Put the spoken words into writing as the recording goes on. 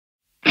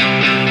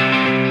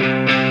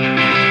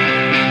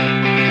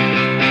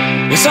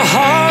'Twas a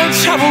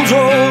hard-travelled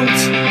road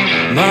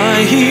my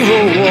hero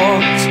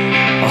walked,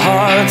 a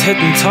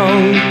hard-hitting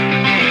tongue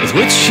with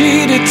which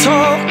he did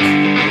talk.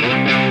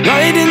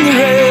 Riding the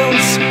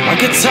rails, a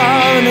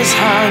guitar in his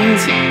hand,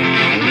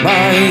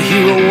 my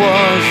hero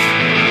was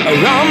a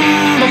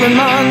rambling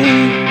man.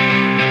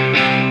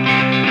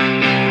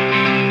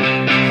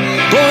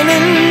 Born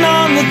in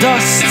on the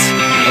dust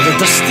of the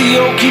dusty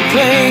oaky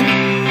plain,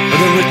 of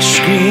the rich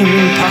green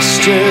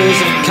pastures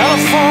of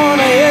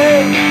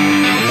California,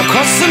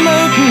 across the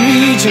mountain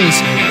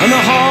regions and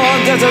the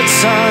hard desert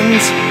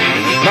sands,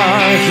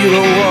 my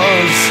hero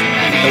was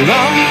a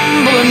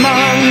rambling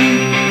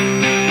man.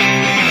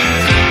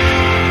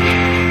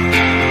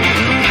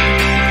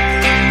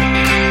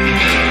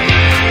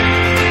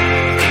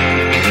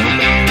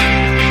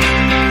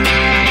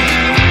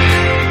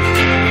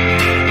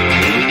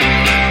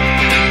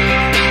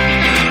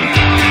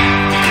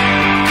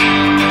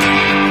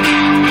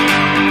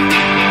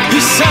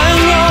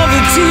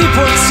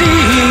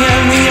 Sea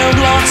and the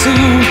outlaw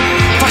too,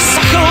 for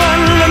Sacco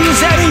and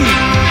Lanzetti,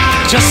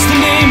 just to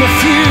name a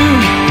few.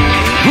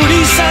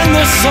 Woody sang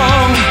their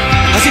song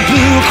as he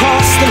blew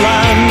across the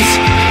lands,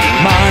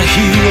 my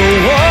hero